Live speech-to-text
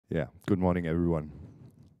Yeah, good morning, everyone.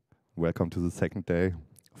 Welcome to the second day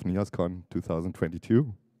of NeosCon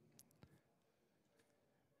 2022.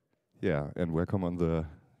 Yeah, and welcome on the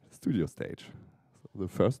studio stage. So the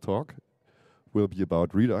first talk will be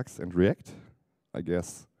about Redux and React. I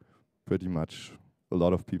guess pretty much a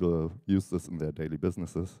lot of people use this in their daily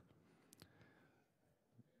businesses.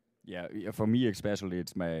 Yeah, for me especially,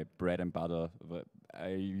 it's my bread and butter. I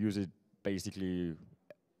use it basically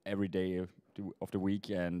every day of the week,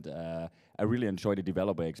 and I really enjoy the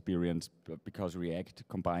developer experience because React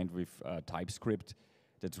combined with TypeScript,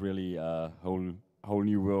 that's really a whole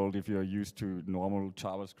new world if you're used to normal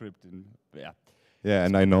JavaScript. And yeah. Yeah,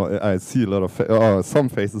 and I know I see a lot of some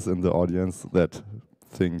faces in the audience that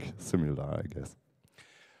think similar, I guess.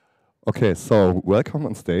 Okay, so welcome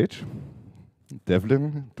on stage,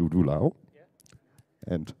 Devlin, Duldulao,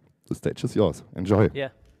 and the stage is yours. Enjoy. Yeah,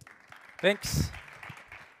 thanks.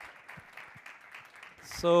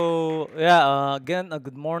 So yeah, again,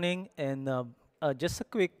 good morning, and just a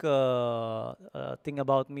quick thing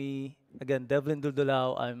about me. Again, Devlin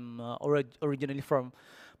Duldulao. I'm originally from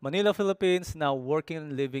Manila, Philippines. Now working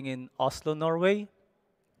and living in Oslo, Norway,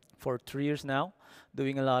 for 3 years now,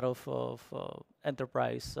 doing a lot of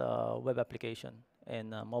enterprise web application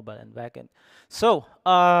and mobile and backend. So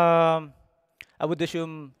I would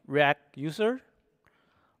assume React user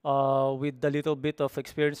with a little bit of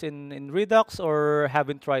experience in Redux or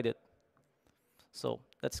haven't tried it. So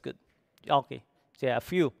that's good. Okay, so yeah, a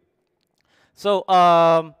few. So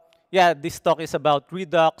yeah, this talk is about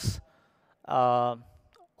Redux, all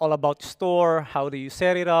about store, how do you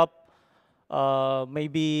set it up,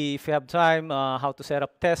 maybe if you have time, how to set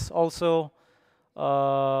up tests also,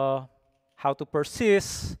 how to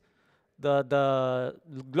persist the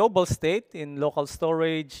global state in local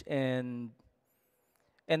storage, and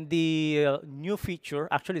the new feature.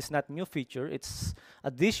 Actually, it's not new feature, it's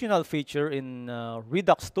additional feature in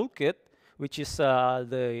Redux Toolkit, which is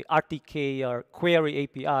the RTK or query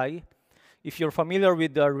API. If you're familiar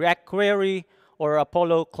with the React query or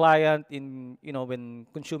Apollo client, in when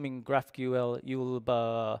consuming GraphQL, you'll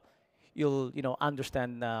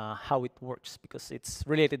understand how it works because it's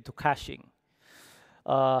related to caching.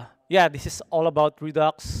 Yeah, this is all about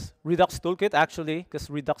Redux Toolkit actually, because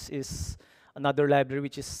Redux is another library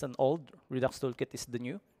which is an old. Redux Toolkit is the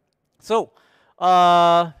new. So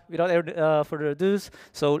without further ado,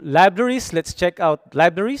 so libraries, let's check out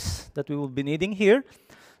libraries that we will be needing here.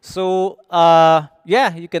 So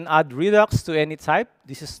yeah, you can add Redux to any type.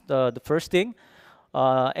 This is the first thing.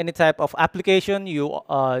 Any type of application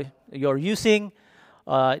you're using.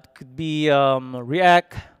 It could be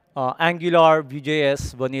React, Angular,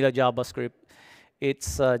 Vue.js, vanilla JavaScript.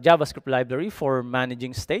 It's a JavaScript library for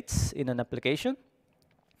managing states in an application.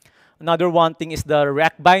 Another one thing is the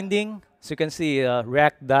React binding. So you can see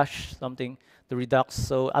React dash something, the Redux.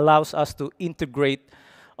 So allows us to integrate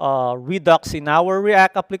Redux in our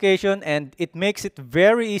React application, and it makes it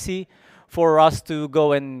very easy for us to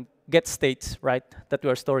go and get states, right, that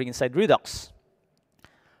we are storing inside Redux.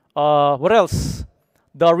 What else?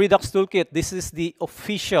 The Redux Toolkit. This is the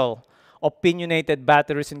official opinionated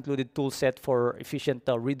batteries included toolset for efficient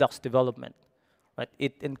Redux development. Right?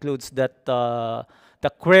 It includes that the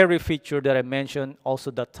query feature that I mentioned,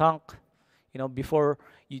 also the Thunk. Before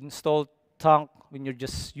you install Thunk when you're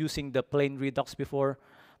just using the plain Redux before,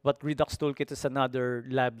 but Redux Toolkit is another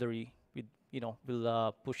library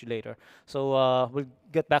we'll push later. So we'll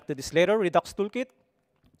get back to this later. Redux Toolkit.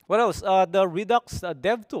 What else? The Redux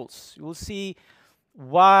dev tools. You will see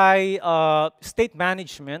why state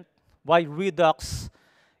management, why Redux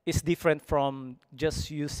is different from just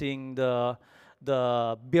using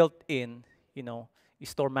the built-in,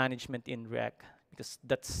 store management in React, because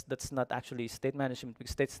that's not actually state management.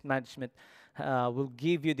 Because state management will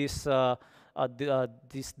give you this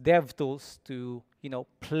these dev tools to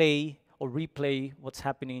play or replay what's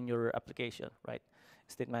happening in your application, right?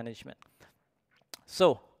 State management.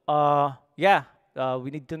 So yeah, we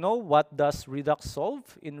need to know what does Redux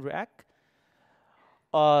solve in React.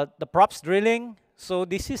 The props drilling. So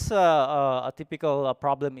this is a typical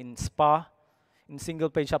problem in SPA, in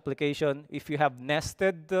single-page application. If you have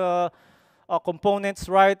nested components,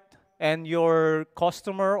 right, and your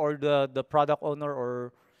customer or the product owner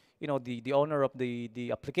or the owner of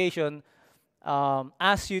the application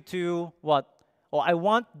asks you to what? Oh, I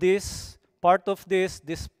want this part of this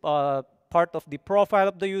part of the profile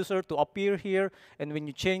of the user to appear here, and when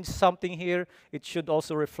you change something here, it should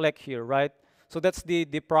also reflect here, right? So that's the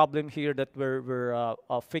problem here that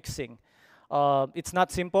we're fixing. It's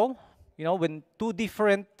not simple. When two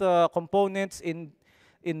different components in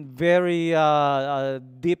in very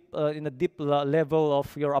deep, in a deep level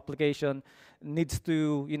of your application needs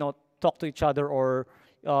to, talk to each other, or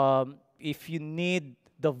if you need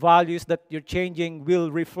the values that you're changing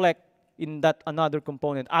will reflect in that another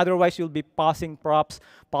component. Otherwise, you'll be passing props,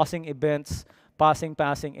 passing events, passing,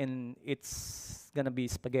 and it's gonna be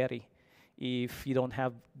spaghetti if you don't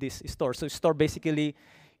have this store. So store basically,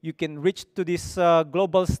 you can reach to this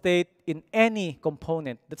global state in any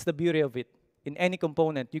component. That's the beauty of it. In any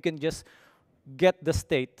component, you can just get the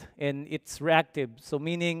state, and it's reactive. So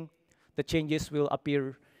meaning the changes will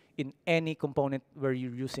appear in any component where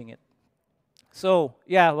you're using it. So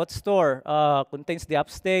yeah, what store contains the app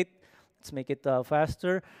state? Let's make it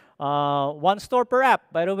faster. One store per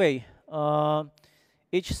app, by the way.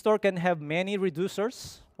 Each store can have many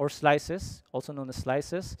reducers or slices, also known as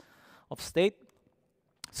slices of state.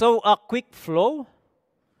 So a quick flow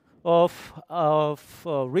of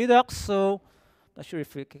Redux. So not sure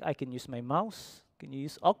if I can use my mouse. Can you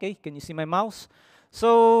use? Okay, can you see my mouse?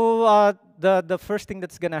 So the first thing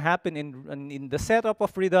that's gonna happen in the setup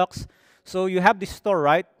of Redux. So you have this store,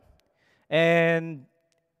 right? And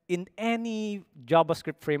in any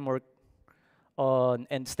JavaScript framework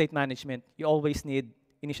and state management, you always need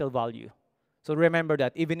initial value. So remember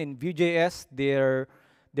that even in Vue.js, there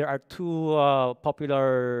are two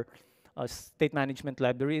popular state management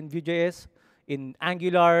library in Vue.js. In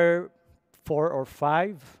Angular 4 or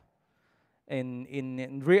 5.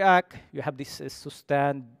 In React, you have this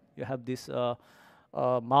Sustand, you have this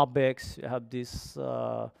Malbex, you have this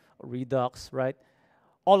Redux, right?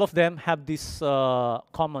 All of them have this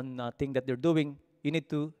common thing that they're doing. You need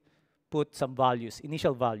to put some values,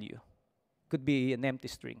 initial value. Could be an empty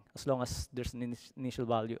string, as long as there's an initial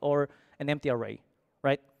value, or an empty array,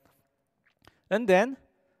 right? And then,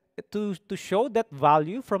 to show that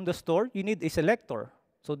value from the store, you need a selector.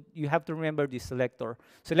 So you have to remember this selector.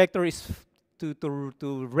 Selector is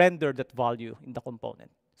to render that value in the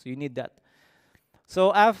component. So you need that.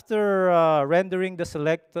 So after rendering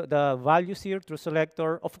the values here through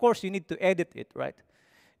selector, of course you need to edit it, right?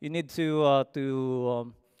 You need to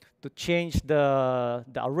change the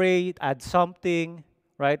array, add something,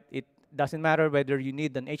 right? It doesn't matter whether you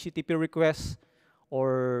need an HTTP request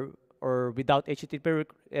or without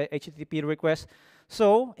HTTP request.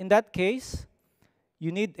 So in that case,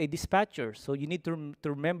 you need a dispatcher. So you need to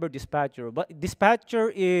remember dispatcher. But dispatcher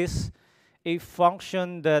is a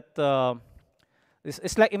function that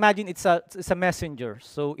it's like, imagine it's a messenger.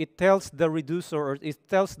 So it tells the reducer, or it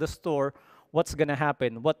tells the store what's gonna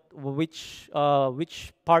happen, which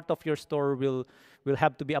part of your store will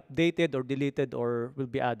have to be updated or deleted or will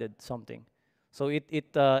be added something. So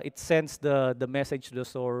it sends the message to the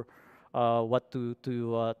store what to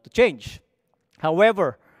change.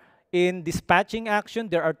 However, in dispatching action,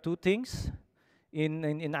 there are two things.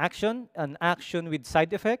 In action, an action with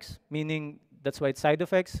side effects, meaning that's why it's side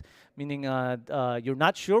effects, meaning you're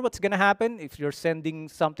not sure what's gonna happen if you're sending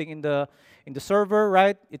something in the server,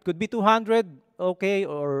 right? It could be 200, okay,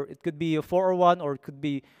 or it could be a 401, or it could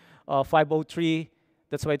be 503.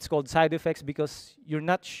 That's why it's called side effects, because you're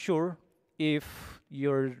not sure if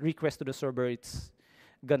your request to the server it's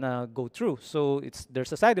gonna go through. So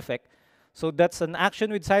there's a side effect. So that's an action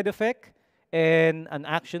with side effect, and an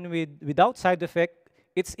action without side effect.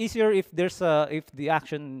 It's easier if the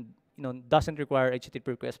action doesn't require HTTP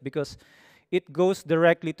request, because it goes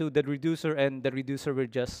directly to the reducer, and the reducer will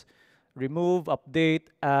just remove, update,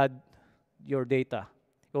 add your data,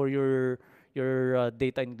 or your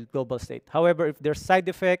data in global state. However, if there's side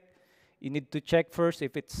effect, you need to check first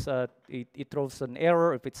if it throws an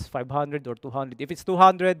error, if it's 500 or 200. If it's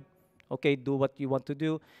 200, okay, do what you want to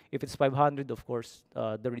do. If it's 500, of course,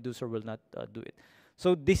 the reducer will not do it.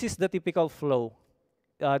 So this is the typical flow.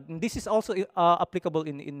 This is also applicable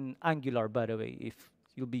in Angular, by the way. If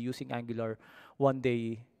you'll be using Angular one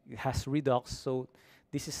day, it has Redux. So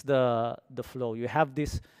this is the flow. You have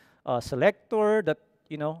this selector that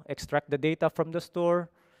extract the data from the store.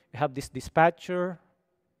 You have this dispatcher,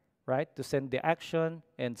 right, to send the action,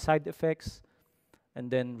 and side effects,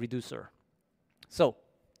 and then reducer. So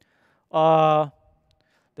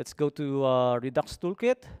let's go to Redux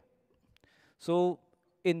Toolkit. So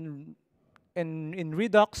in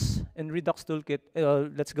Redux Toolkit,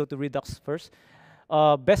 let's go to Redux first.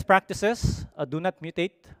 Best practices: do not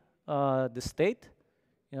mutate the state.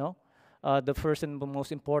 The first and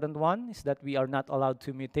most important one is that we are not allowed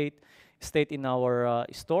to mutate state in our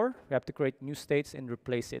store. We have to create new states and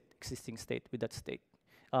replace existing state with that state.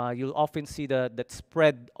 You'll often see that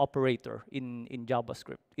spread operator in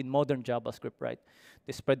JavaScript, in modern JavaScript, right?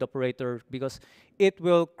 The spread operator, because it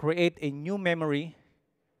will create a new memory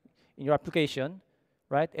in your application,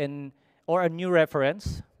 right? And or a new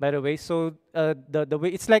reference, by the way. So the way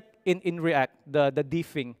it's like in React, the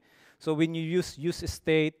diffing. So when you use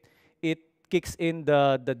state, it kicks in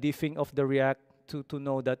the diffing of the React to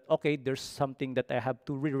know that okay, there's something that I have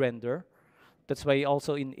to re-render. That's why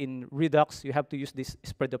also in Redux you have to use this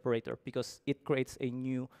spread operator because it creates a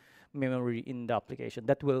new memory in the application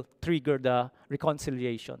that will trigger the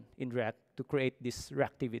reconciliation in React to create this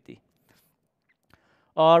reactivity.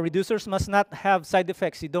 Reducers must not have side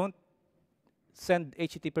effects. You don't send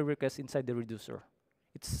HTTP requests inside the reducer.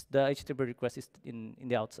 It's the HTTP request is in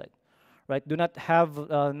the outside, right? Do not have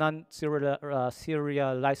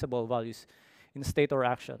non-serializable values in state or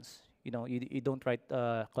actions. You know, you don't write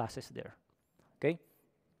classes there. Okay.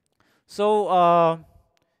 So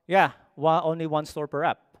yeah, only one store per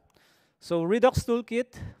app. So Redux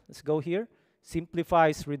Toolkit, let's go here,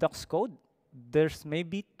 simplifies Redux code. There's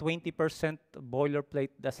maybe 20% boilerplate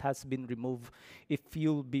that has been removed if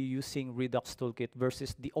you'll be using Redux Toolkit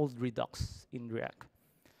versus the old Redux in React.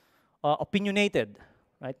 Opinionated,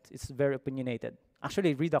 right? It's very opinionated.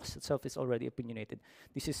 Actually, Redux itself is already opinionated.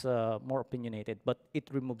 This is more opinionated, but it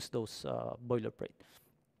removes those boilerplate.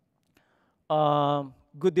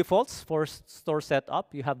 Good defaults for store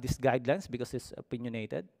setup. You have these guidelines because it's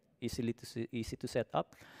opinionated, easy to set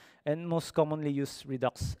up. And most commonly used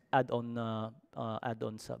Redux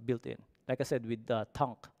add-ons built-in. Like I said, with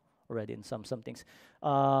Tonk already in some things.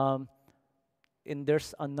 And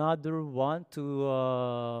there's another one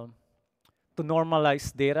to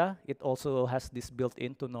normalize data. It also has this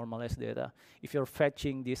built-in to normalize data. If you're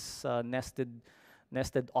fetching this nested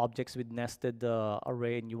objects with nested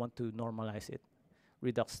array and you want to normalize it,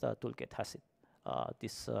 Redux Toolkit has it,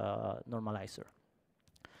 this normalizer.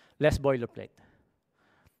 Less boilerplate.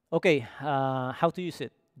 Okay, how to use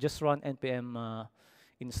it? Just run npm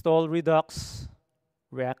install Redux,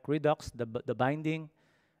 React Redux, the binding,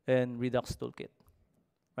 and Redux Toolkit,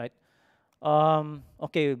 right?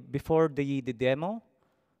 Okay, before the demo,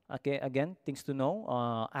 okay, again, things to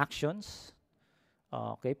know, actions,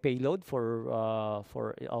 okay, payload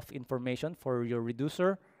of information for your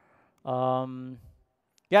reducer.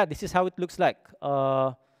 Yeah, this is how it looks like.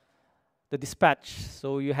 The dispatch.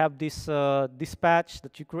 So you have this dispatch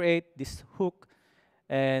that you create, this hook,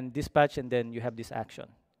 and dispatch, and then you have this action.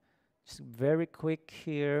 Just very quick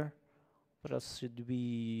here. What else should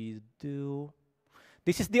we do?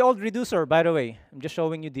 This is the old reducer, by the way. I'm just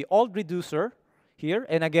showing you the old reducer here,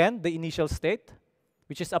 and again, the initial state,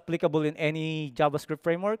 which is applicable in any JavaScript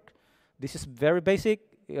framework. This is very basic.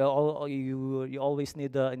 You always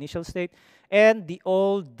need the initial state. And the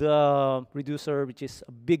old reducer, which is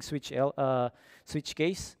a big switch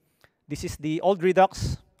case. This is the old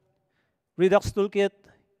Redux Toolkit.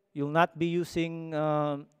 You'll not be using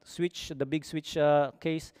the big switch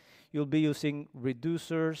case. You'll be using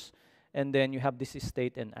reducers. And then you have this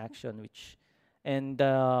state and action,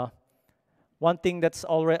 one thing that's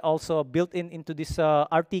already also built into this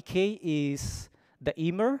RTK is the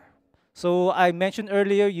emmer. So I mentioned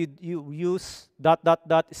earlier you use ...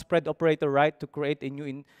 spread operator, right, to create a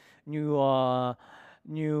new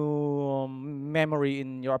memory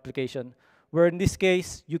in your application. Where in this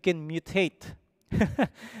case you can mutate.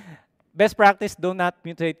 Best practice: do not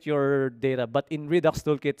mutate your data. But in Redux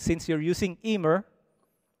Toolkit, since you're using emmer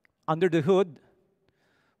under the hood,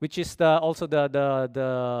 which is also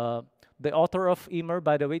the author of emmer,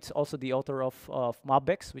 by the way, it's also the author of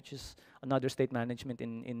MobX, which is another state management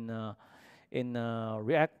in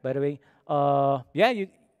React, by the way. Yeah,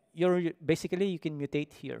 basically you can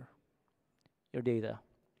mutate here your data.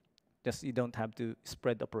 Just you don't have to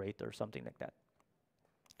spread operator or something like that.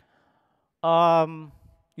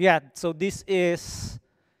 Yeah, so this is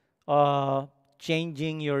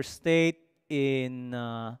changing your state in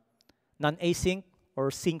non-async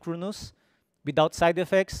or synchronous without side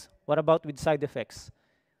effects. What about with side effects?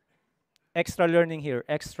 Extra learning here,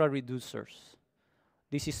 extra reducers.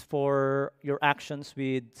 This is for your actions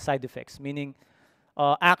with side effects, meaning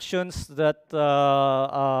actions that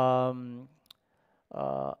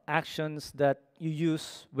you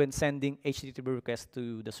use when sending HTTP requests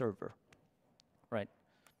to the server, right?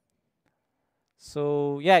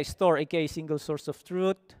 So yeah, store, aka single source of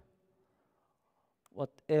truth.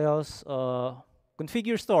 What else?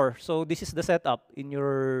 Configure store. So this is the setup in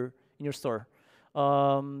your store.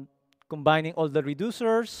 Combining all the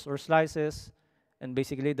reducers or slices, and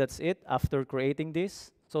basically that's it after creating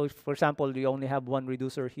this. So if, for example, you only have one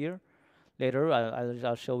reducer here, later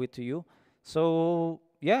I'll show it to you. So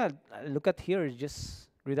yeah, look at here, it's just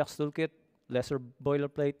Redux Toolkit, lesser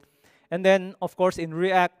boilerplate. And then, of course, in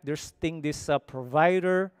React, there's this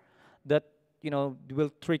provider that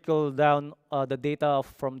will trickle down the data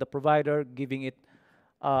from the provider, giving it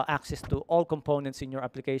access to all components in your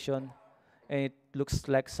application. And it looks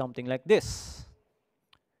like something like this.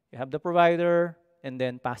 You have the provider, and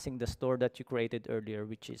then passing the store that you created earlier,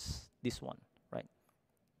 which is this one, right?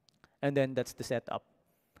 And then that's the setup.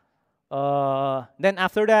 Then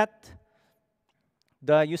after that,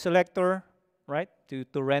 the uselector, right,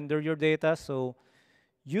 to render your data. So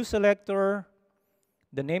uselector,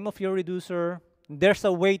 the name of your reducer. There's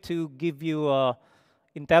a way to give you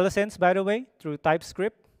IntelliSense, by the way, through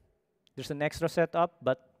TypeScript. There's an extra setup,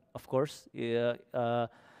 but of course,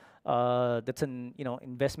 that's an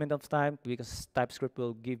investment of time, because TypeScript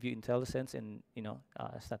will give you IntelliSense and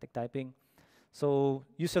static typing. So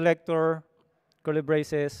uselector, curly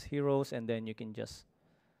braces, heroes, and then you can just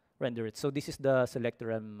render it. So this is the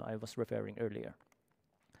selector I was referring earlier.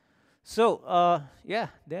 So yeah,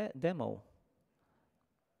 demo.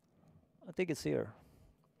 I think it's here.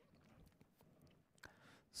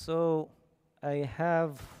 So I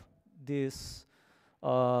have this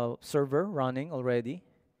server running already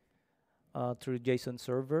through JSON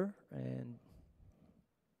server, and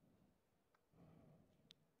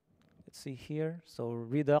let's see here. So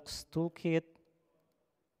Redux Toolkit,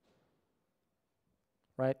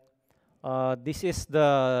 right? This is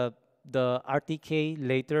the RTK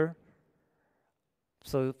later.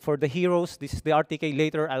 So for the heroes, this is the RTK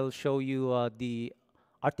later. I will show you the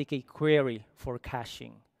RTK query for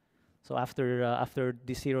caching. So after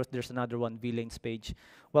these heroes, there's another one, VLanes page.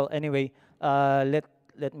 Well, anyway,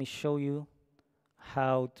 let me show you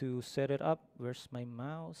how to set it up. Where's my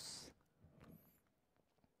mouse?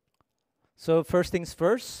 So first things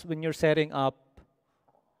first, when you're setting up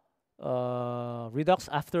Redux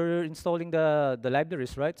after installing the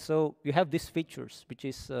libraries, right? So you have these features, which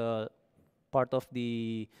is part of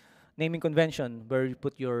the naming convention, where you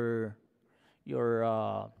put your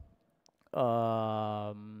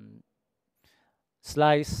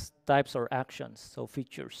slice types or actions, so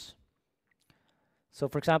features. So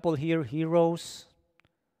for example, here, heroes,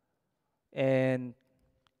 and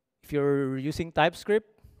if you're using TypeScript,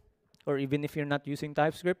 or even if you're not using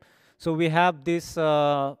TypeScript, so we have this,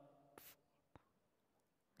 let's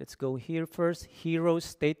go here first, heroes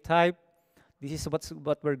state type. This is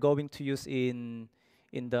what we're going to use in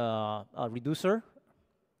the reducer,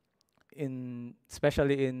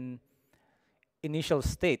 especially in initial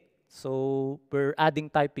state. So we're adding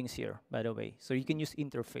typings here, by the way. So you can use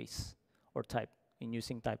interface or type in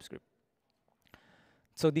using TypeScript.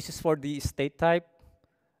 So this is for the state type.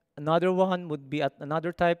 Another one would be at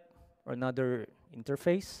another type or another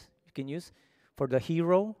interface you can use for the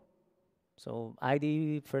hero. So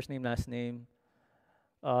ID, first name, last name.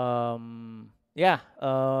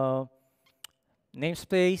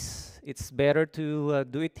 Namespace, it's better to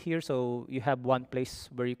do it here, so you have one place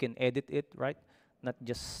where you can edit it, right? Not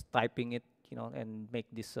just typing it, and make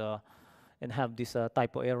this and have this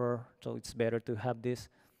typo error. So it's better to have this.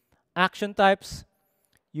 Action types,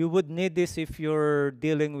 you would need this if you're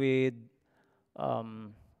dealing with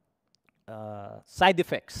side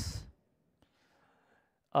effects.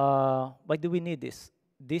 Why do we need this?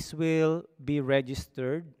 This will be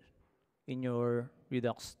registered in your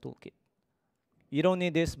Redux Toolkit. You don't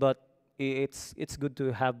need this, but it's good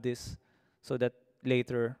to have this so that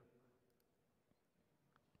later,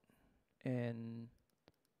 and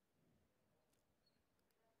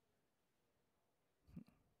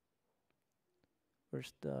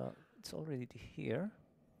where's it's already here.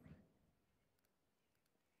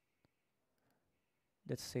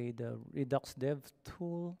 Let's say the Redux Dev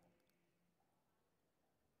tool.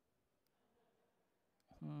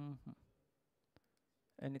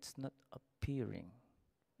 And it's not appearing.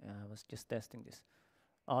 I was just testing this.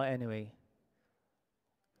 Anyway.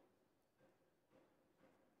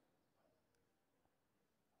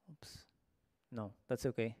 Oops. No, that's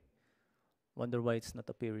okay. Wonder why it's not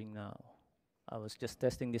appearing now. I was just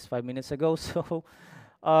testing this 5 minutes ago. So,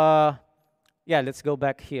 yeah, let's go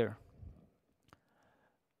back here.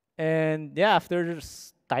 And yeah, after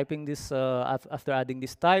typing this, after adding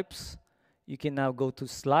these types, you can now go to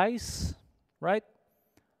slice, right?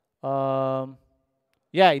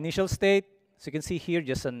 Yeah, initial state. So you can see here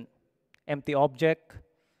just an empty object,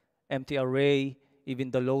 empty array.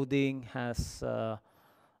 Even the loading has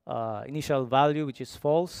initial value, which is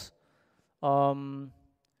false. And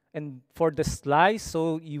for the slice,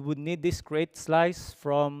 so you would need this create slice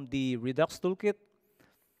from the Redux Toolkit.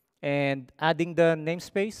 And adding the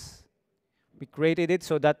namespace, we created it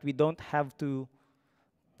so that we don't have to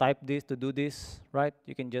type this to do this, right?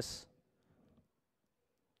 You can just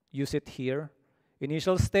use it here.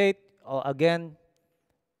 Initial state, again,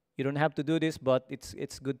 You don't have to do this, but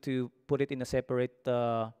it's good to put it in a separate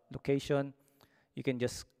location. You can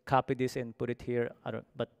just copy this and put it here.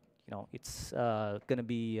 But you know, it's gonna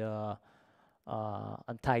be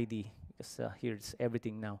untidy because here's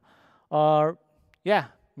everything now. Yeah,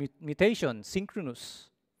 mutation,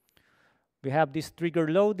 synchronous. We have this trigger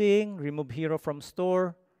loading, remove hero from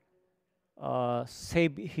store,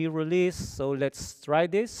 save hero list. So let's try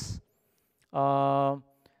this.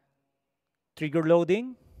 Trigger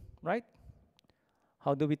loading, right?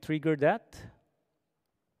 How do we trigger that?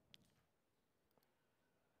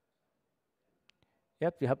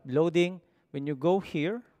 Yep, you have loading. When you go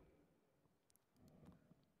here,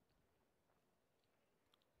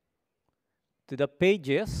 to the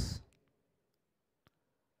pages,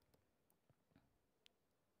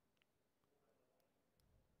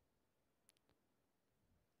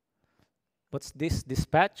 what's this?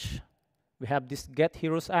 Dispatch. We have this get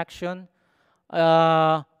heroes action.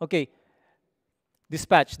 Okay,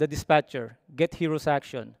 dispatch, the dispatcher, get heroes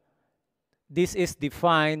action. This is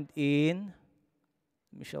defined in,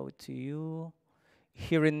 let me show it to you.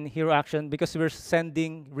 Here in hero action, because we're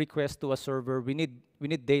sending requests to a server, we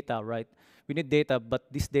need data, right? We need data, but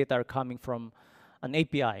this data are coming from an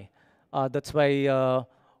API. That's why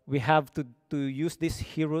we have to use these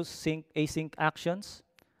heroes sync async actions.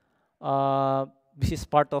 This is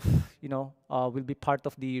part of, you know, will be part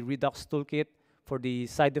of the Redux Toolkit for the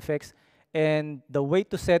side effects. And the way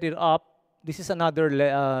to set it up, this is another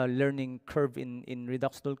learning curve in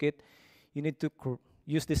Redux Toolkit. You need to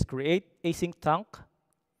use this create async tank,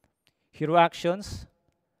 hero actions,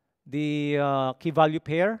 the key value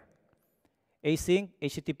pair, async,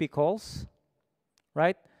 HTTP calls,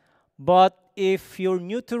 right? But if you're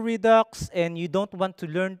new to Redux and you don't want to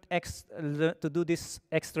learn to do this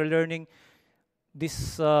extra learning,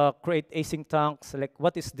 this create async tank, select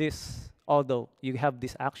what is this, although you have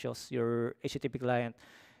this Axios, your HTTP client,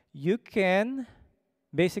 you can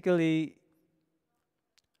basically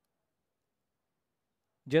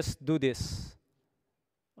just do this,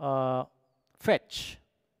 fetch.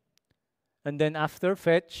 And then after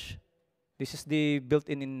fetch, this is the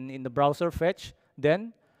built-in in the browser fetch.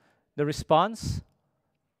 Then the response,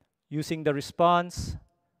 using the response,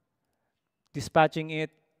 dispatching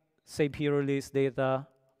it, save hero list data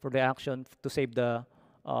for the action to save the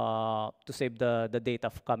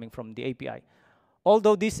data coming from the API.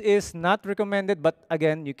 Although this is not recommended, but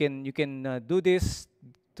again, you can do this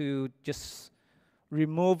to just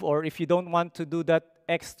remove, or if you don't want to do that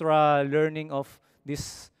extra learning of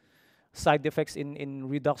these side effects in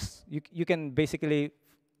Redux, you can basically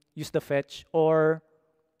use the fetch or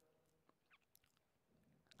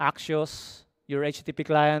Axios, your HTTP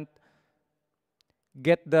client,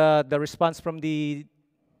 get the response from the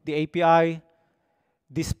API,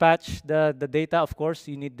 dispatch the data. Of course,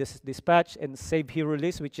 you need this dispatch and save hero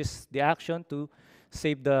list, which is the action to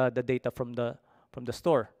save the data from the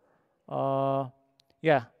store.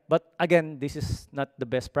 Yeah, but again, this is not the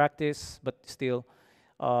best practice, but still,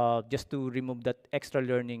 just to remove that extra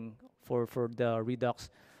learning for the Redux.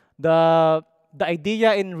 The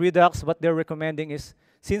idea in Redux, what they're recommending is,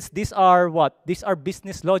 since these are what? These are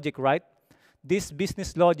business logic, right? This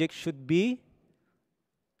business logic should be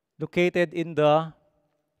located in the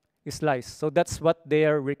slice. So that's what they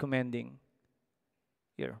are recommending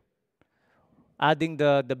here. Adding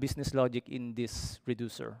the business logic in this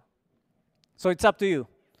reducer. So it's up to you.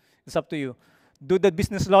 It's up to you. Do the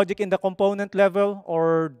business logic in the component level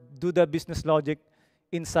or do the business logic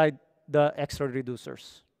inside the extra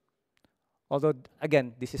reducers. Although,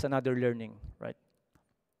 again, this is another learning, right?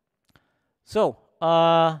 So,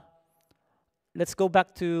 let's go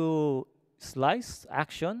back to slice,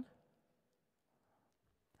 action.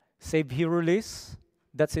 Save hero list.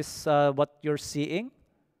 That is what you're seeing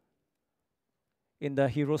in the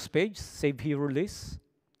heroes page. Save hero list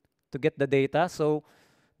to get the data. So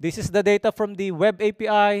this is the data from the web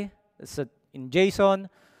API. It's in JSON.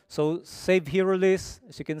 So save hero list,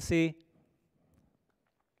 as you can see.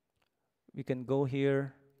 We can go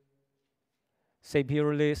here. Save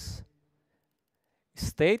hero list.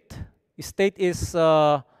 State. State is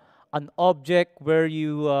an object where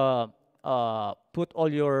you put all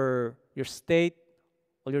your state,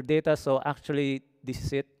 all your data. So actually, this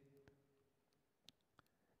is it.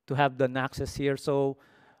 To have the access here. So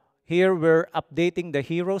here we're updating the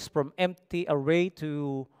heroes from empty array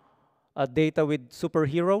to data with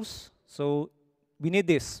superheroes. So we need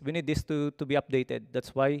this. We need this to be updated.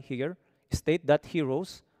 That's why here,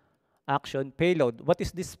 state.heroes, action, payload. What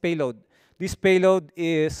is this payload? This payload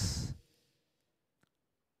is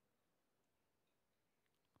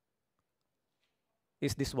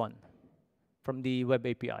this one. from the web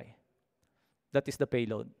API. That is the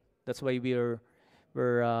payload. That's why we're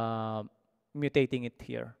mutating it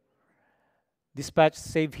here. Dispatch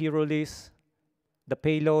save hero list, the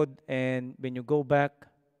payload, and when you go back,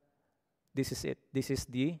 this is it. This is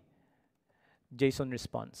the JSON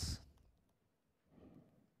response.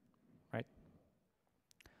 Right?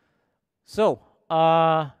 So,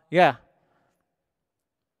 yeah.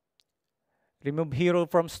 Remove hero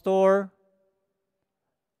from store.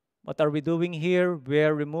 What are we doing here?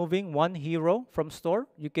 We're removing one hero from store.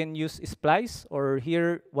 You can use splice or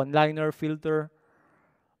here one-liner filter.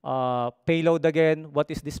 Payload again.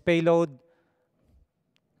 What is this payload?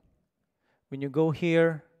 When you go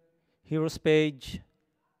here, heroes page,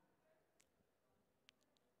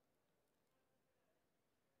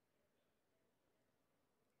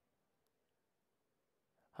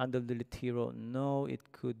 handle delete hero. No, it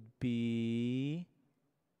could be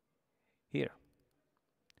here.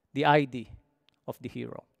 The ID of the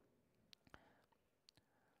hero.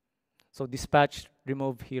 So dispatch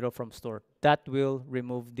remove hero from store. That will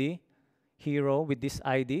remove the hero with this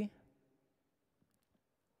ID.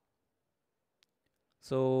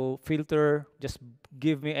 So filter, just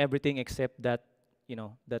give me everything except that,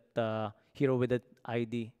 that hero with that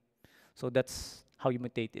ID. So that's how you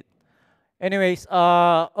mutate it. Anyways,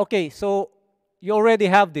 okay, so you already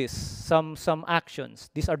have this, some actions.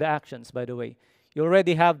 These are the actions, by the way. You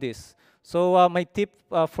already have this. So my tip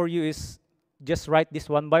for you is just write this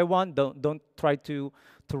one by one. Don't try to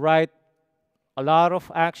write a lot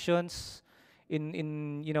of actions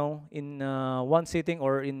in one sitting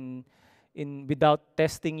or in without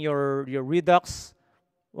testing your Redux.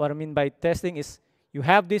 What I mean by testing is you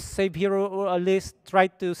have this save hero list. Try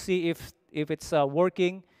to see if it's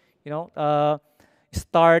working.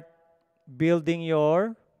 Start building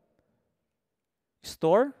your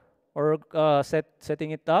store or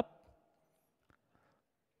setting it up.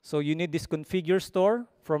 So you need this configure store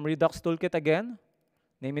from Redux Toolkit again.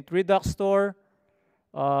 Name it Redux store.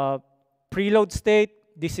 Preload state.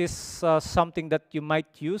 This is something that you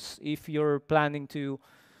might use if you're planning to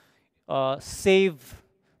save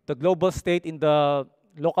the global state in the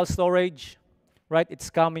local storage, right? It's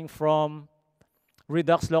coming from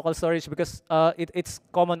Redux local storage because it's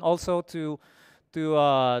common also to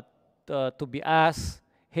be asked,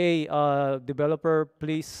 hey, developer,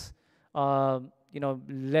 please,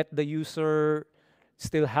 let the user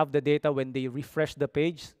still have the data when they refresh the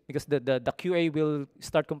page, because the QA will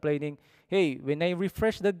start complaining, hey, when I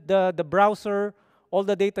refresh the browser, all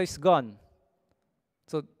the data is gone.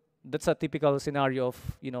 So that's a typical scenario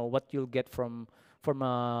of what you'll get from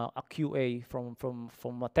a QA,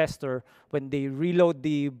 from a tester. When they reload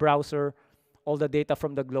the browser, all the data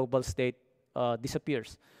from the global state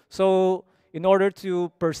disappears. So in order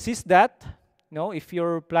to persist that, if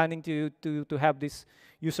you're planning to have this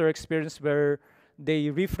user experience where they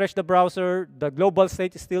refresh the browser, the global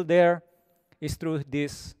state is still there, is through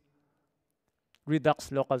this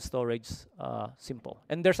Redux local storage simple.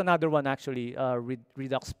 And there's another one actually,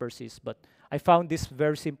 Redux persist, but I found this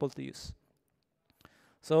very simple to use.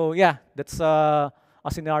 So yeah, that's a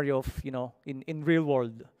scenario of, in real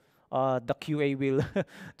world, the QA will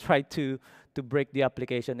try to break the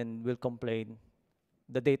application and will complain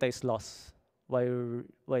the data is lost. Why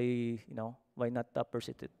not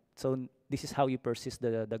persist it? So this is how you persist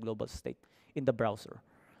the global state in the browser.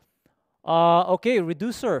 Okay,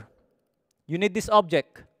 reducer. You need this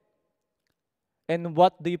object. And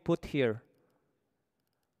what do you put here?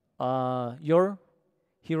 Your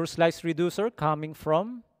hero slice reducer coming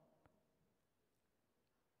from,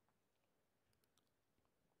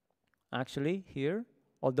 actually here,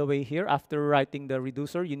 all the way here. After writing the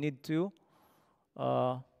reducer, you need to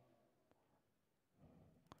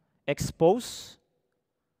expose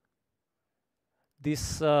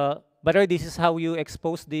this. By the way, this is how you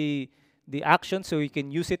expose the action, so you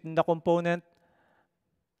can use it in the component,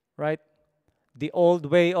 right? The old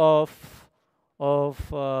way of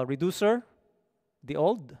reducer, the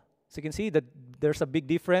old. So you can see that there's a big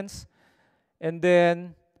difference. And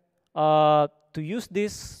then to use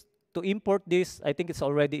this, to import this, I think it's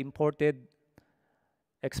already imported.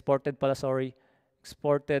 Exported pala, sorry.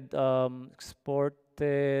 Exported, no,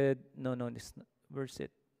 this, where's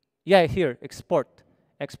it? Yeah, here, export.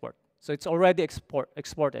 So it's already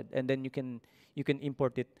exported, and then you can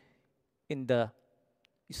import it in the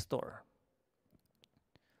store.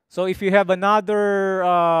 So if you have another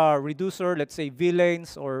reducer, let's say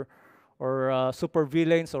VLanes or super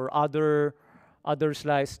VLanes or other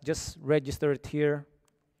slice, just register it here,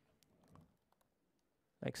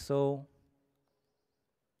 like so.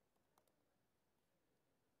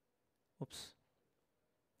 Oops.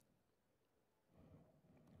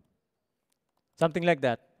 something like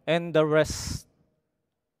that. And the rest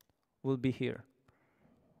will be here,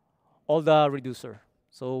 all the reducer.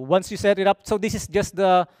 So once you set it up, so this is just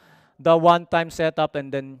the one-time setup,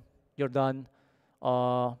 and then you're done.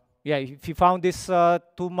 Yeah, if you found this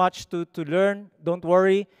too much to learn, don't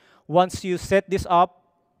worry. Once you set this up,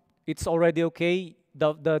 it's already okay.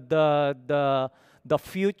 The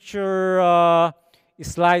future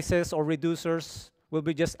slices or reducers will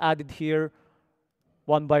be just added here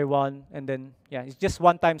one by one, and then yeah, it's just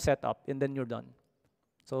one-time setup, and then you're done.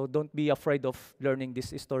 So don't be afraid of learning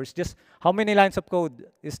these stories. Just how many lines of code?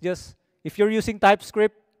 It's just, if you're using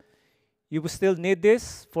TypeScript, you will still need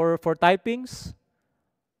this for typings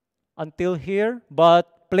until here,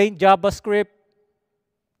 but plain JavaScript,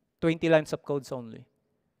 20 lines of codes only.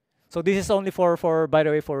 So this is only for by the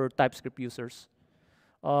way, for TypeScript users.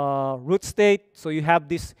 Root state, so you have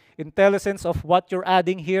this intelligence of what you're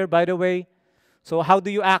adding here, by the way. So how do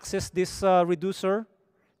you access this reducer?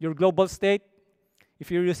 Your global state. If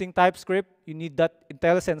you're using TypeScript, you need that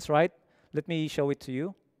intelligence, right? Let me show it to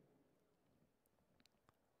you.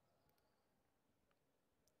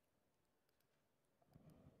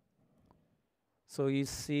 So you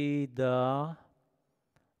see the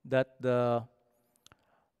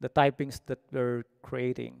typings that we're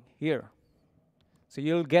creating here. So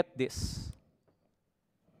you'll get this.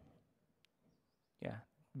 Yeah,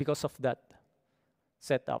 because of that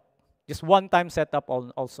setup. Just one-time setup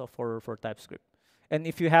also for TypeScript. And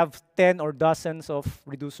if you have 10 or dozens of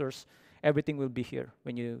reducers, everything will be here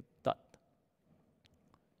when you dot.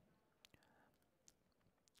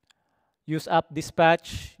 Use app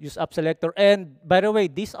dispatch, use app selector. And by the way,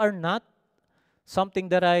 these are not something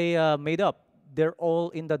that I made up. They're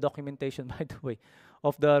all in the documentation, by the way,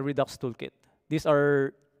 of the Redux Toolkit. These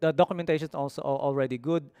are, the documentation is also already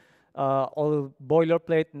good. All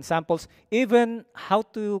boilerplate and samples. Even how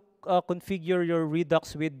to configure your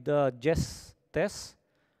Redux with Jest test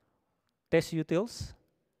utils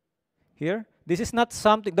here. This is not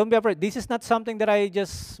something, don't be afraid, this is not something that I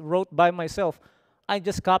just wrote by myself. I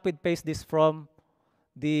just copied paste this from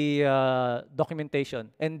the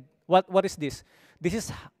documentation. And what is this? This is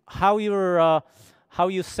how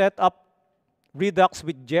you set up Redux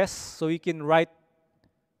with Jest, so you can write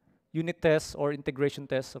unit tests or integration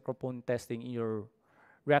tests or component testing in your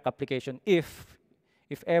React application if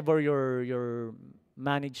ever your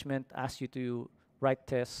management asks you to write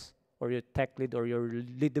tests, or your tech lead or your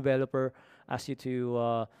lead developer asks you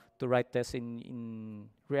to write tests in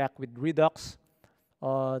React with Redux.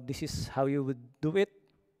 This is how you would do it.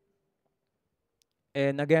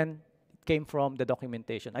 And again, it came from the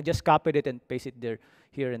documentation. I just copied it and pasted it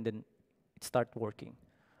here, and then it started working.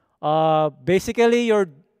 Basically, you're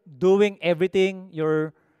doing everything.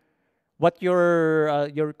 Your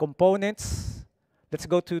components. Let's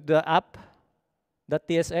go to the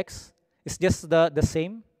app.tsx. It's just the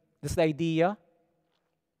same. That's the idea,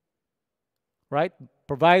 right?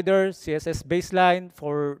 Provider, CSS baseline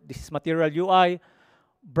for this material UI,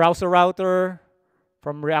 browser router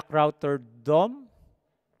from React Router DOM,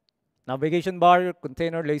 navigation bar,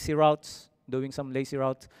 container, lazy routes, doing some lazy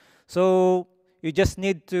routes. So you just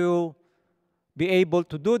need to be able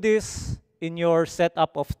to do this in your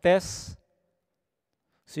setup of tests,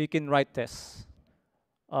 so you can write tests.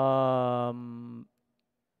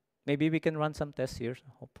 Maybe we can run some tests here.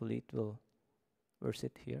 Hopefully it will. Where's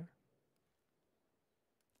it here?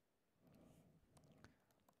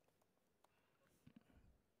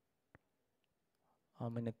 How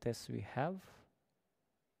many tests we have?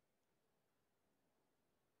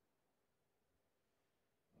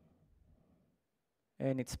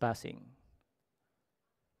 And it's passing,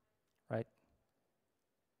 right?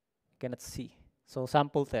 You cannot see. So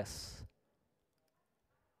sample tests.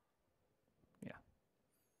 Yeah.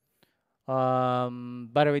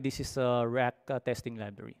 By the way, this is a React testing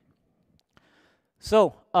library.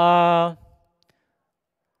 So,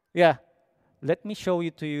 yeah, let me show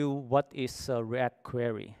to you what is a React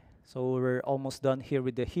query. So we're almost done here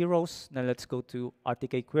with the heroes. Now let's go to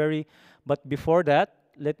RTK query. But before that,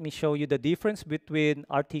 let me show you the difference between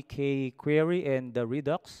RTK query and the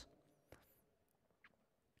Redux.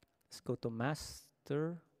 Let's go to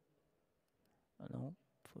master. No,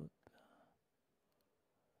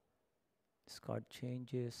 discard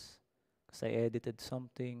changes because I edited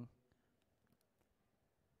something.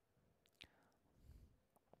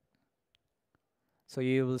 So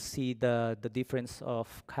you will see the difference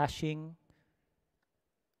of caching,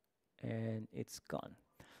 and it's gone.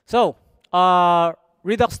 So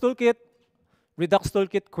Redux Toolkit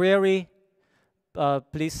query.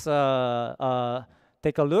 Please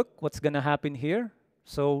take a look. What's gonna happen here?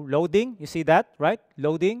 So loading, you see that, right?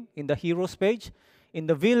 Loading in the heroes page. In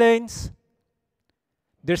the villains,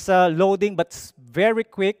 there's a loading, but it's very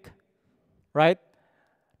quick, right?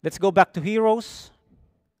 Let's go back to heroes.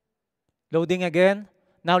 Loading again.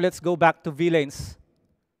 Now let's go back to villains.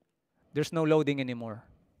 There's no loading anymore.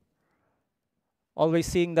 Always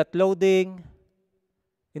seeing that loading.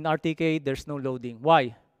 In RTK, there's no loading.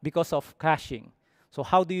 Why? Because of caching. So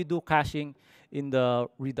how do you do caching in the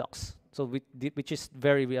Redux? So which is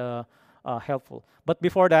very helpful. But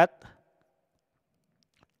before that,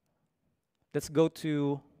 let's go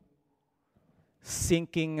to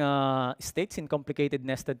syncing states in complicated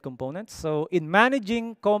nested components. So in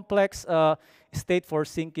managing complex state for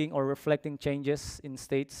syncing or reflecting changes in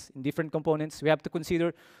states in different components, we have to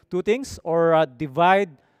consider two things, or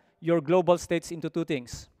divide your global states into two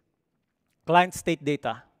things. Client state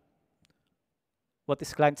data. What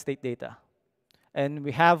is client state data? And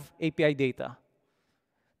we have API data.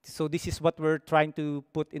 So this is what we're trying to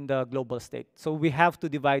put in the global state. So we have to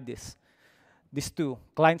divide these two,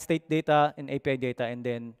 client state data and API data, and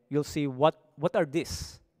then you'll see what are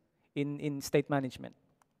these in state management.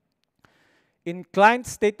 In client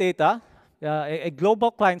state data, a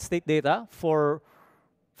global client state data for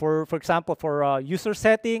example, for user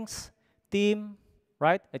settings, team,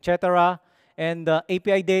 right, etc., and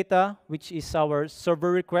API data, which is our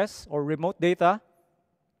server requests or remote data,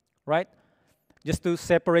 right? Just to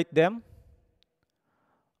separate them.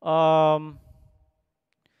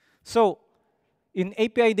 So in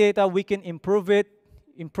API data, we can improve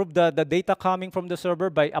the data coming from the server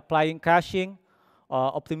by applying caching,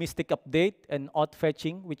 optimistic update, and auth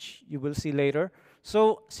fetching, which you will see later.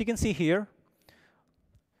 So as you can see here,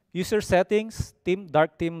 user settings, theme,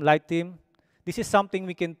 dark theme, light theme. This is something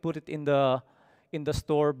we can put it in the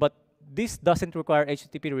store, but this doesn't require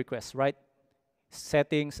HTTP requests, right?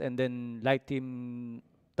 Settings and then light theme,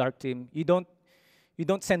 dark theme. You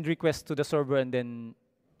don't send requests to the server and then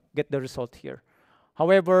get the result here.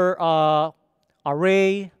 However,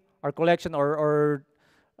 array, or collection, or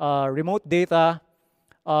remote data,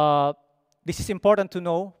 this is important to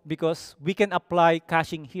know because we can apply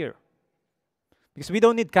caching here. Because we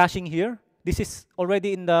don't need caching here. This is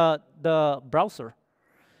already in the browser.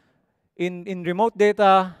 In remote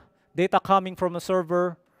data coming from a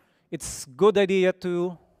server, it's good idea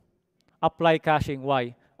to apply caching.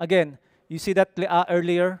 Why? Again, you see that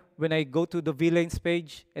earlier when I go to the villains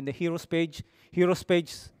page and the heroes page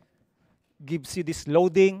gives you this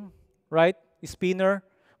loading, right? Spinner.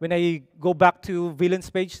 When I go back to villains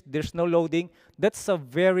page, there's no loading. That's a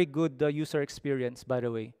very good user experience, by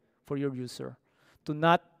the way, for your user, to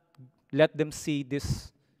not let them see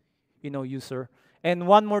this, user. And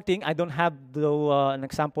one more thing, I don't have an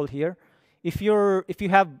example here. If you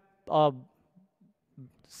have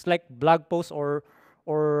it's like blog post or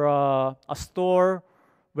a store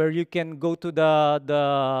where you can go to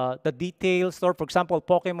the details store. For example,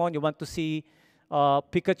 Pokemon, you want to see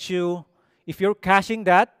Pikachu. If you're caching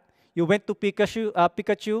that, you went to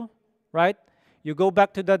Pikachu, right? You go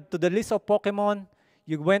back to the list of Pokemon.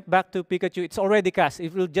 You went back to Pikachu. It's already cached.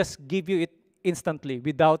 It will just give you it instantly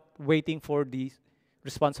without waiting for the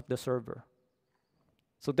response of the server.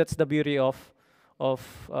 So that's the beauty of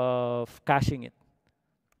caching it.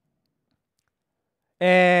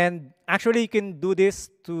 And actually, you can do this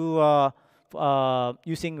to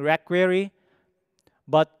using React query,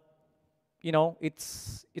 but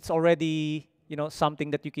it's already something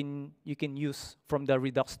that you can use from the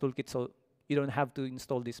Redux Toolkit. So you don't have to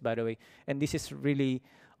install this, by the way. And this is really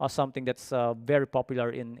something that's very popular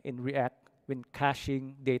in React when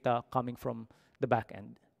caching data coming from the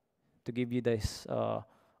backend to give you this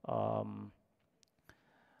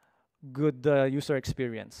good user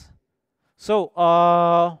experience. So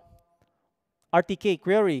RTK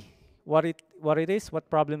query, what it is, what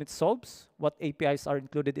problem it solves, what APIs are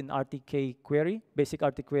included in RTK query, basic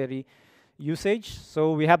RTK query usage.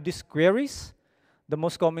 So we have these queries. The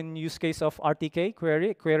most common use case of RTK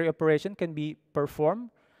query operation can be performed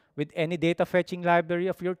with any data fetching library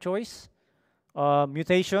of your choice.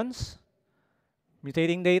 Mutations,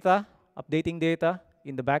 mutating data, updating data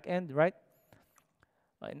in the back end, right?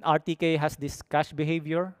 And RTK has this cache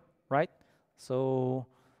behavior, right? So,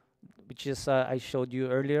 which is I showed you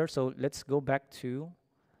earlier. So let's go back to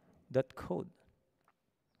that code.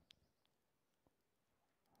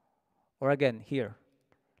 Or again, here.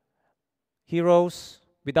 Heroes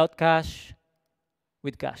without cache,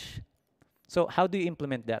 with cache. So how do you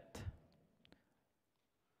implement that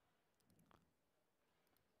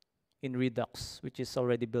in Redux, which is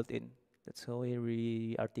already built in? Let's go here,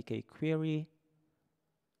 RTK query.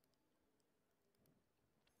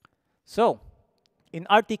 So in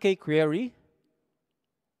RTK query,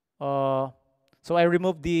 so I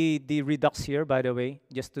removed the Redux here, by the way,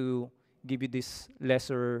 just to give you these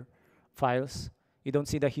lesser files. You don't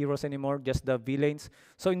see the heroes anymore, just the VLanes.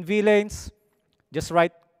 So in VLanes, just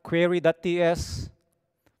write query.ts.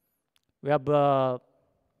 We have an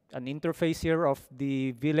interface here of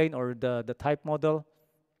the VLane or the type model.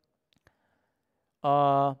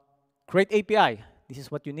 Create API. This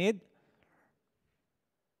is what you need.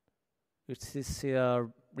 This is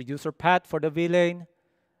reducer path for the VLane.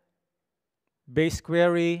 Base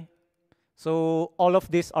query. So all of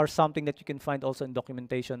these are something that you can find also in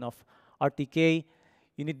documentation of RTK.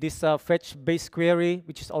 You need this fetch base query,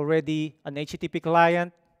 which is already an HTTP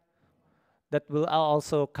client that will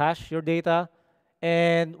also cache your data.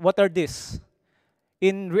 And what are these?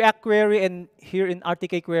 In React query and here in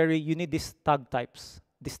RTK query, you need these tag types,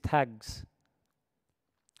 these tags.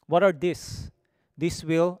 What are these? This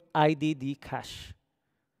will ID the cache.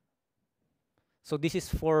 So this is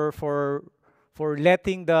for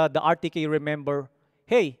letting the RTK remember,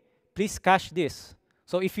 hey, please cache this.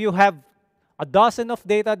 So if you have a dozen of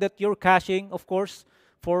data that you're caching, of course,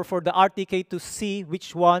 for the RTK to see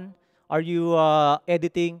which one are you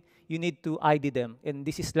editing, you need to ID them. And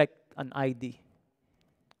this is like an ID.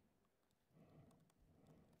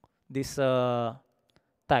 These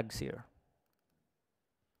tags here.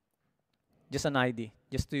 Just an ID,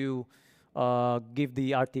 just to give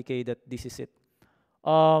the RTK that this is it.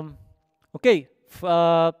 Okay,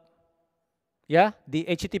 yeah, the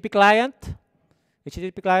HTTP client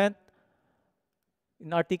in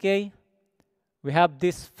RTK. We have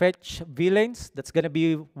this fetch VLanes. That's going to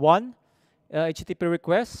be one HTTP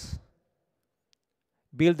request.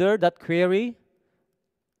 Builder.query,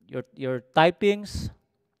 your typings,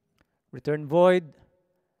 return void,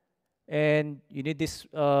 and you need this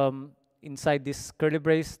inside this curly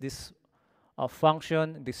brace, this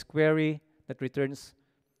function, this query that returns.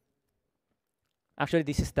 Actually,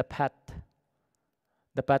 this is the path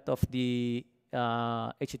of the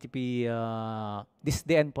HTTP. This is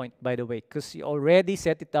the endpoint, by the way, because you already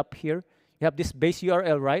set it up here. You have this base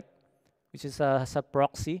URL, right, which is has a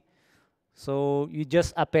proxy. So you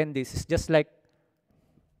just append this. It's just like,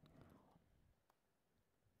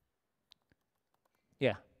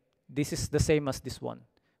 yeah, this is the same as this one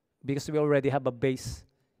because we already have a base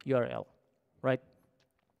URL, right?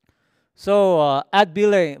 So add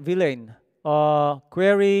VLane.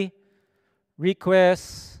 Query,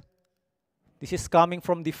 request. This is coming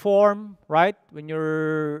from the form, right? When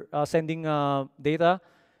you're sending data,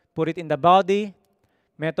 put it in the body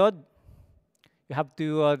method. You have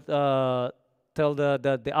to tell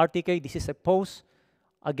the RTK this is a post.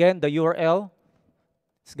 Again, the URL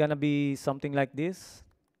is gonna be something like this.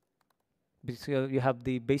 Because you have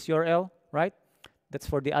the base URL, right? That's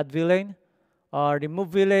for the add VLane. Remove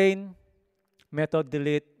VLane, method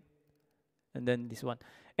delete, and then this one.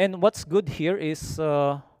 And what's good here is,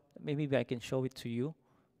 maybe I can show it to you,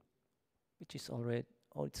 which is already,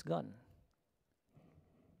 oh, it's gone.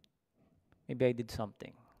 Maybe I did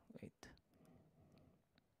something. Wait.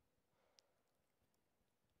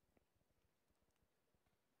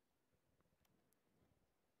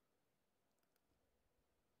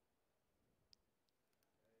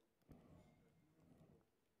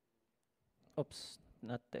 Oops,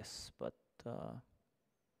 not this, but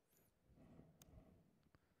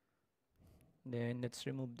then let's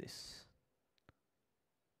remove this.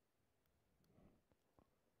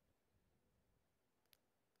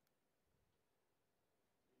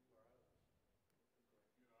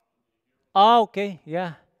 Ah, okay,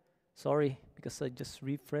 yeah. Sorry, because I just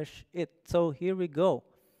refreshed it. So here we go.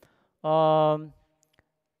 Does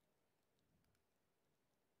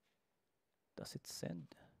it send?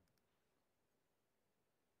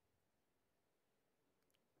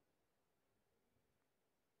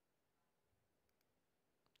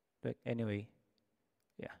 But anyway,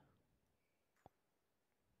 yeah.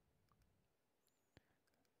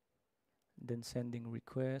 Then sending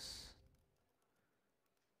requests.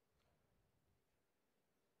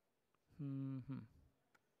 Mm-hmm.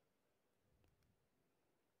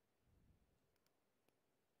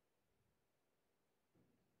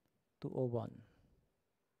 $201.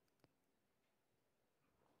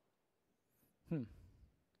 I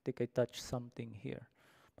think I touched something here.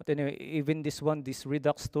 But anyway, even this one, this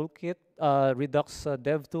Redux Toolkit, Redux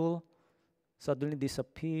Dev Tool, suddenly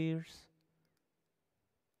disappears.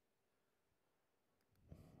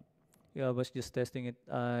 Yeah, I was just testing it.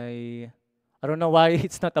 I don't know why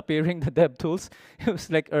it's not appearing the dev tools. It was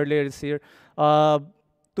like earlier this year.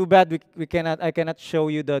 Too bad I cannot show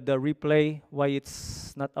you the replay why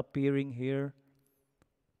it's not appearing here.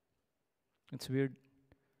 It's weird.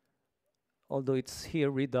 although it's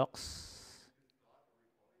here, Redux.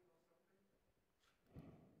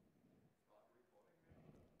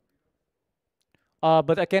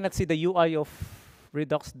 But I cannot see the UI of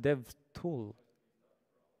Redux Dev Tool.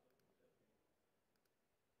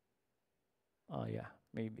 Oh yeah,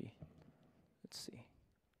 maybe. Let's see.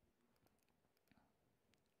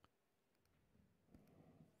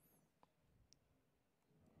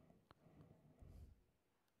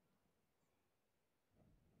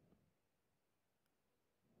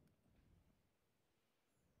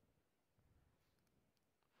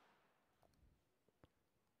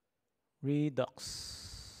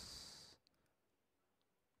 Redux.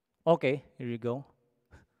 Okay, here you go.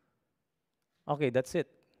 Okay, that's it.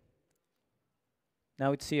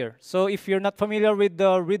 Now it's here. So if you're not familiar with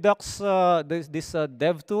the Redux, this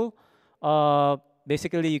dev tool,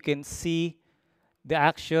 basically you can see the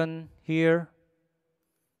action here,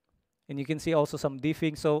 and you can see also some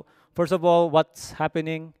diffing. So first of all, what's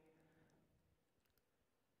happening?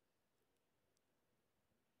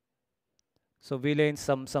 So VLAN,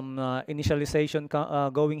 some initialization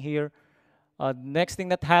going here. Next thing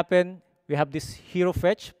that happened, we have this hero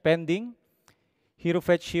fetch pending. Hero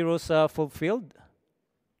fetch heroes fulfilled.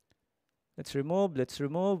 Let's remove. Let's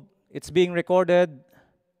remove. It's being recorded,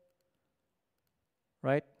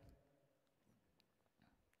 right?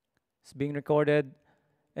 It's being recorded,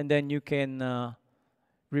 and then you can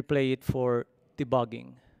replay it for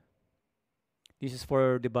debugging. This is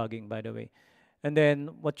for debugging, by the way. And then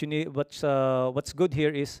what you need, what's good here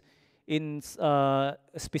is, in a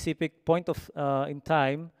specific point of in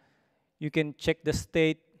time, you can check the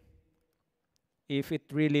state if it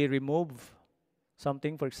really remove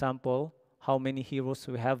something. For example, how many heroes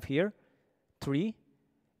we have here? 3.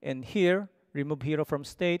 And here, remove hero from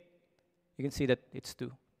state. You can see that it's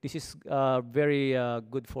 2. This is very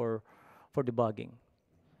good for debugging.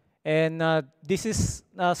 And this is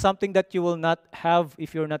something that you will not have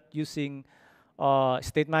if you're not using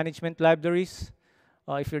state management libraries.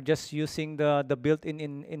 If you're just using the built-in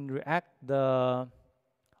in React, I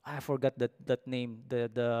forgot that name.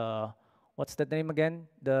 The what's that name again?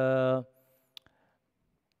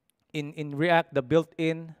 In React, the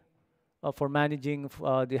built-in for managing,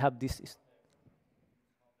 they have this.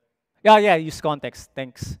 Yeah, use context.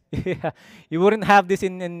 Thanks. Yeah, you wouldn't have this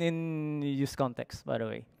in use context, by the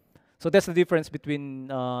way. So that's the difference between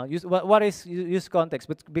what is use context.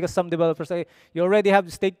 But because some developers say you already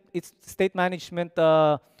have state management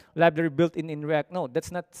library built in React. No,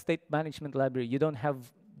 that's not state management library. You don't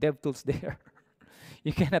have DevTools there.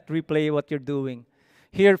 You cannot replay what you're doing.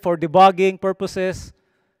 Here, for debugging purposes,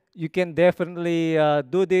 you can definitely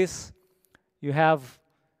do this. You have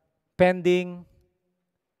pending,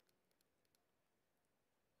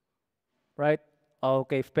 right?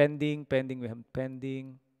 Okay, pending, we have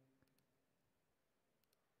pending.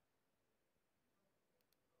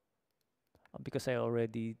 Because I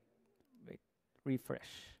already refresh.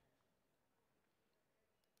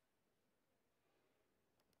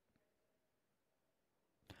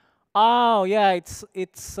 Oh yeah, it's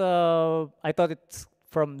I thought it's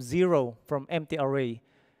from 0, from empty array.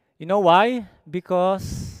 You know why?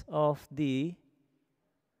 Because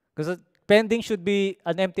pending should be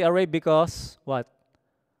an empty array because what?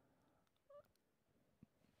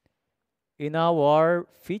 In our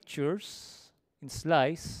features in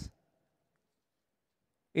slice,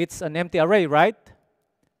 it's an empty array, right?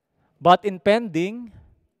 But in pending,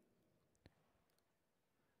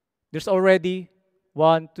 there's already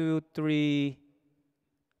 1, 2, 3,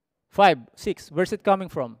 5, 6. Where's it coming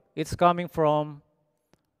from? It's coming from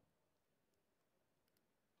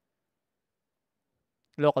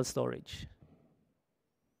local storage,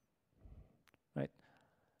 right?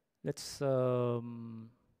 Let's going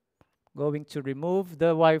to remove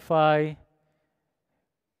the Wi-Fi,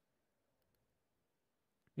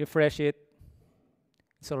 refresh it.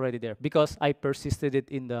 It's already there because I persisted it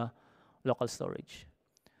in the local storage.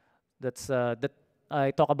 That's that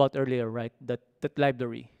I talked about earlier, right? That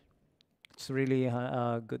library. It's really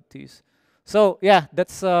good to use. So yeah,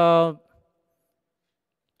 that's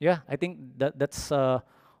yeah. I think that's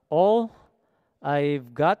all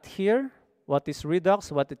I've got here. What is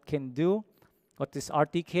Redux? What it can do? What is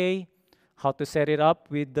RTK? How to set it up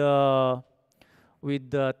with the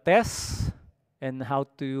tests, and how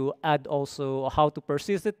to add also how to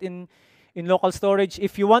persist it in local storage.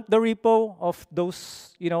 If you want the repo of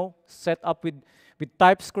those, set up with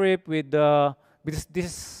TypeScript, with this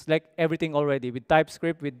is like everything already with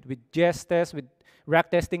TypeScript, with JS test, with rack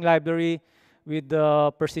testing library, with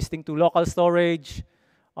persisting to local storage,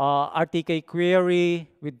 RTK query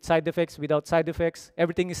with side effects, without side effects.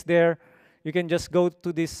 Everything is there. You can just go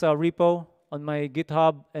to this repo on my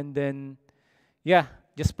GitHub, and then yeah,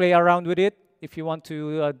 just play around with it. If you want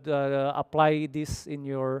to apply this in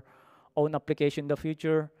your own application in the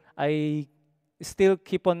future, I still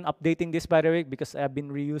keep on updating this, by the way, because I've been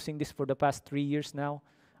reusing this for the past 3 years now.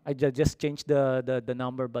 I just changed the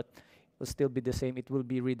number, but it will still be the same. It will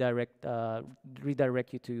be redirect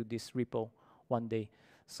you to this repo one day.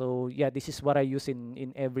 So yeah, this is what I use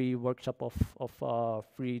in every workshop of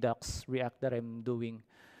Redux React that I'm doing.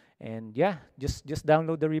 And yeah, just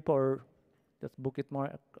download the repo or just book it more,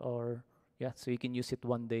 or yeah, so you can use it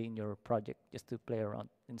one day in your project just to play around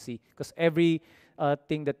and see. Because every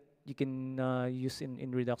thing that you can use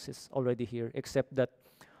in Redux is already here, except that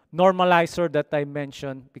normalizer that I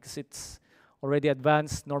mentioned, because it's already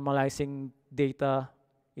advanced normalizing data.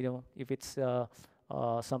 You know, if it's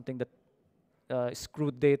something that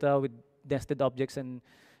screwed data with nested objects and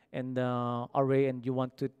array, and you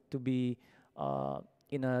want it to be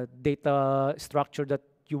in a data structure that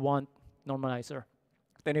you want, normalizer.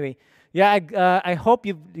 But anyway, yeah, I hope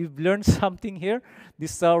you've learned something here.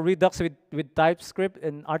 This Redux with TypeScript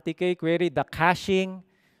and RTK query, the caching,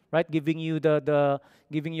 right? Giving you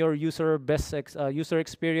giving your user best user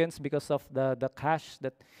experience because of the cache,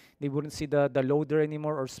 that they wouldn't see the loader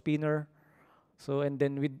anymore or spinner. So, and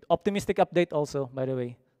then with optimistic update also, by the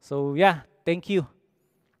way. So yeah, thank you.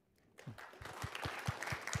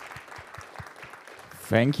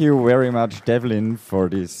 Thank you very much, Devlin, for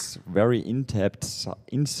this very in-depth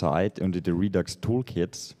insight into the Redux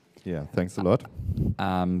toolkits. Yeah, thanks a lot.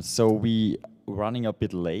 So we running a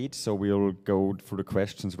bit late, so we'll go through the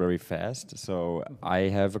questions very fast. So I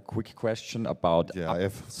have a quick question about... Yeah, I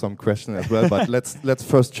have some questions as well, but let's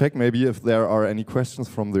first check maybe if there are any questions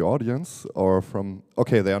from the audience or from...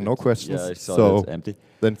 Okay, there are no questions, yeah, I saw so that's empty.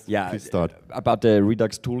 Then yeah, please start. About the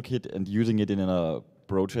Redux toolkit and using it in a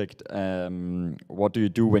project, what do you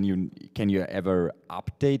do when can you ever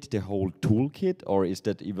update the whole toolkit, or is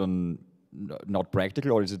that even not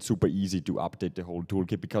practical, or is it super easy to update the whole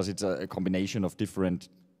toolkit because it's a combination of different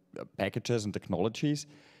packages and technologies?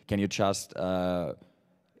 Can you just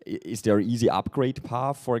is there an easy upgrade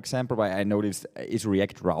path, for example? I noticed, is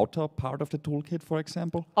React Router part of the toolkit, for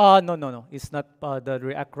example? No. It's not. The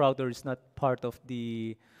React Router is not part of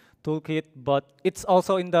the toolkit, but it's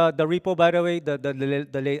also in the repo, by the way.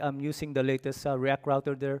 I'm using the latest React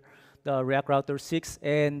Router there, the React Router 6,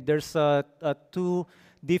 and there's two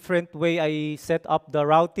different way I set up the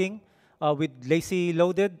routing with lazy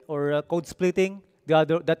loaded or code splitting. The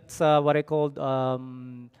other, that's what I called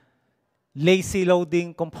lazy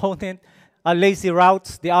loading component. Lazy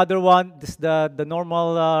routes. The other one, this the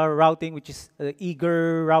normal routing, which is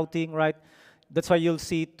eager routing, right? That's why you'll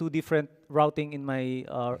see two different routing in my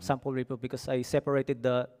sample repo, because I separated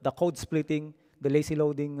the code splitting, the lazy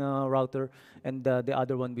loading router, and the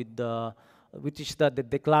other one with which is the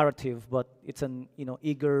declarative, but it's an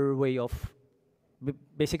eager way of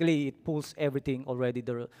basically it pulls everything already,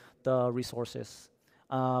 the resources,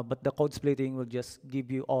 but the code splitting will just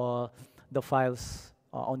give you all the files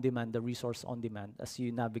on demand, the resource on demand as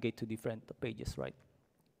you navigate to different pages, right?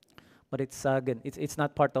 But it's again, it's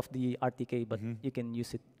not part of the RTK, but you can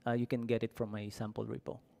use it. You can get it from my sample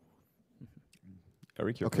repo.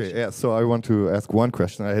 Okay, question. Yeah. So I want to ask one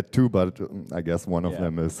question. I had two, but I guess one of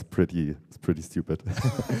them is pretty stupid.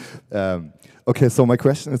 Okay, so my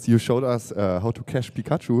question is: you showed us how to cache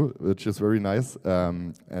Pikachu, which is very nice,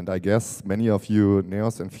 and I guess many of you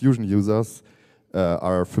Neos and Fusion users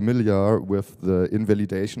are familiar with the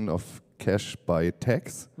invalidation of cache by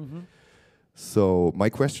tags. So my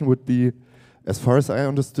question would be, as far as I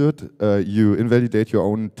understood, you invalidate your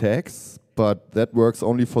own tags, but that works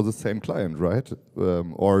only for the same client, right?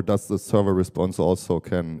 Or does the server response also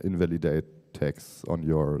can invalidate tags on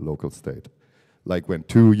your local state? Like when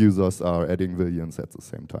two users are adding villains at the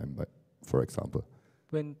same time, for example.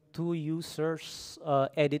 When two users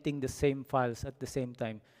editing the same files at the same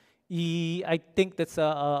time. I think that's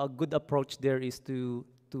a good approach there, is to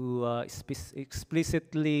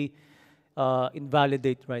explicitly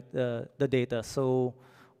invalidate, right, the data. So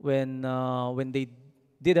when they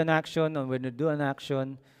did an action, or when they do an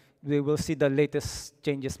action, they will see the latest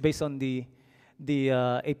changes based on the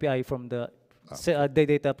API from the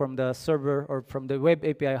data from the server or from the web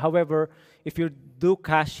API. However, if you do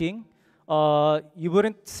caching, you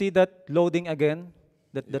wouldn't see that loading again,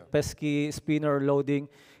 that pesky spinner loading.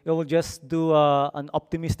 It will just do an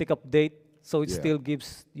optimistic update, so it still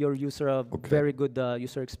gives your user a very good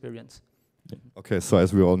user experience. Okay, so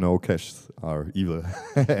as we all know, caches are evil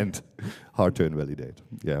and hard to invalidate.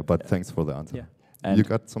 Yeah, but thanks for the answer. And you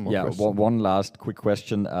got some more yeah, questions? one last quick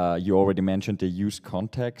question. You already mentioned the use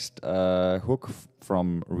context hook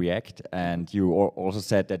from React, and you also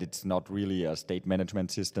said that it's not really a state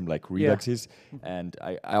management system like Redux is. And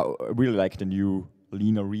I really like the new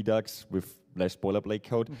leaner Redux with less boilerplate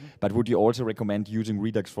code. But would you also recommend using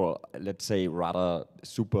Redux for, let's say, rather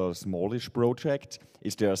super smallish project?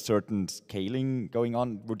 Is there a certain scaling going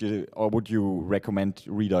on? Would you recommend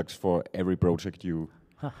Redux for every project you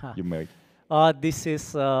make? This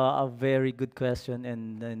is a very good question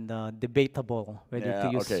and debatable whether to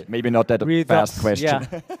use okay. Maybe not that Redux. fast question.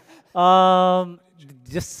 Yeah.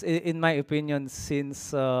 Just in my opinion,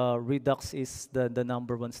 since Redux is the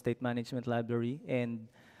 #1 state management library, and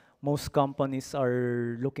most companies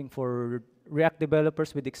are looking for React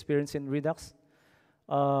developers with experience in Redux.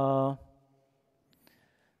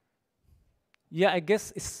 Yeah, I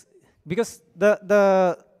guess it's because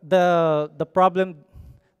the problem,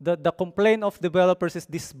 the complaint of developers is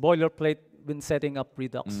this boilerplate when setting up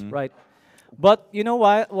Redux, right? But you know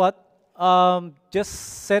what? Just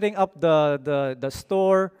setting up the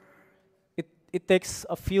store, it takes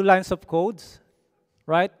a few lines of codes,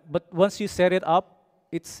 right? But once you set it up,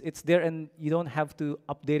 it's there, and you don't have to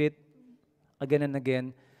update it again and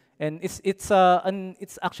again. And it's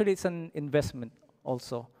actually an investment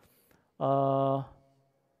also.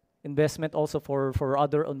 Investment also for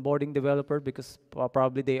other onboarding developer, because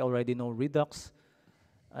probably they already know Redux.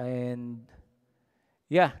 And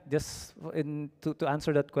yeah, just to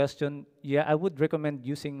answer that question, yeah, I would recommend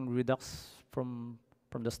using Redux from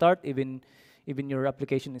the start, even your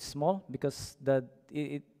application is small, because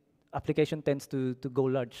application tends to go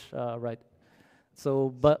large, right?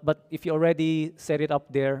 So, but if you already set it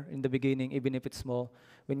up there in the beginning, even if it's small,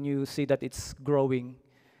 when you see that it's growing,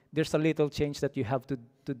 there's a little change that you have to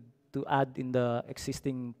add in the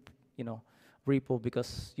existing, repo,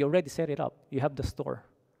 because you already set it up. You have the store,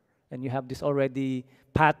 and you have this already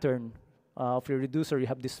pattern of your reducer. You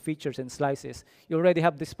have these features and slices. You already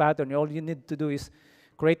have this pattern. All you need to do is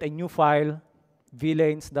create a new file,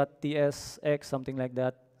 vlanes.tsx, something like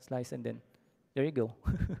that, slice, and then there you go.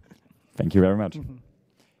 Thank you very much.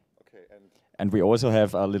 Okay, and we also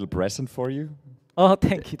have a little present for you. Oh,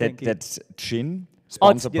 thank you, thank you. That's gin,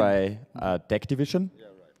 sponsored gin. by Tech Division. Yeah,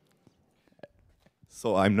 right.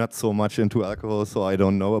 So I'm not so much into alcohol, so I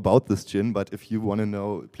don't know about this gin, but if you want to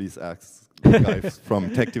know, please ask the guys from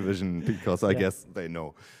Tech Division, because I guess they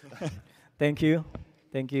know. Thank you.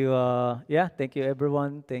 Thank you, yeah, thank you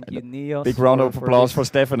everyone. Thank you, Neos. Big round of applause for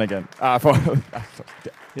Stefan again. For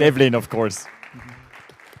Devlin, of course.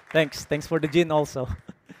 Thanks for the gin also.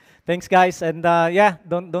 Thanks, guys, and yeah,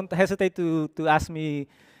 don't hesitate to ask me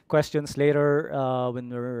questions later when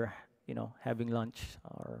we're having lunch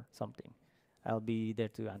or something. I'll be there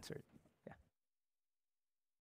to answer it.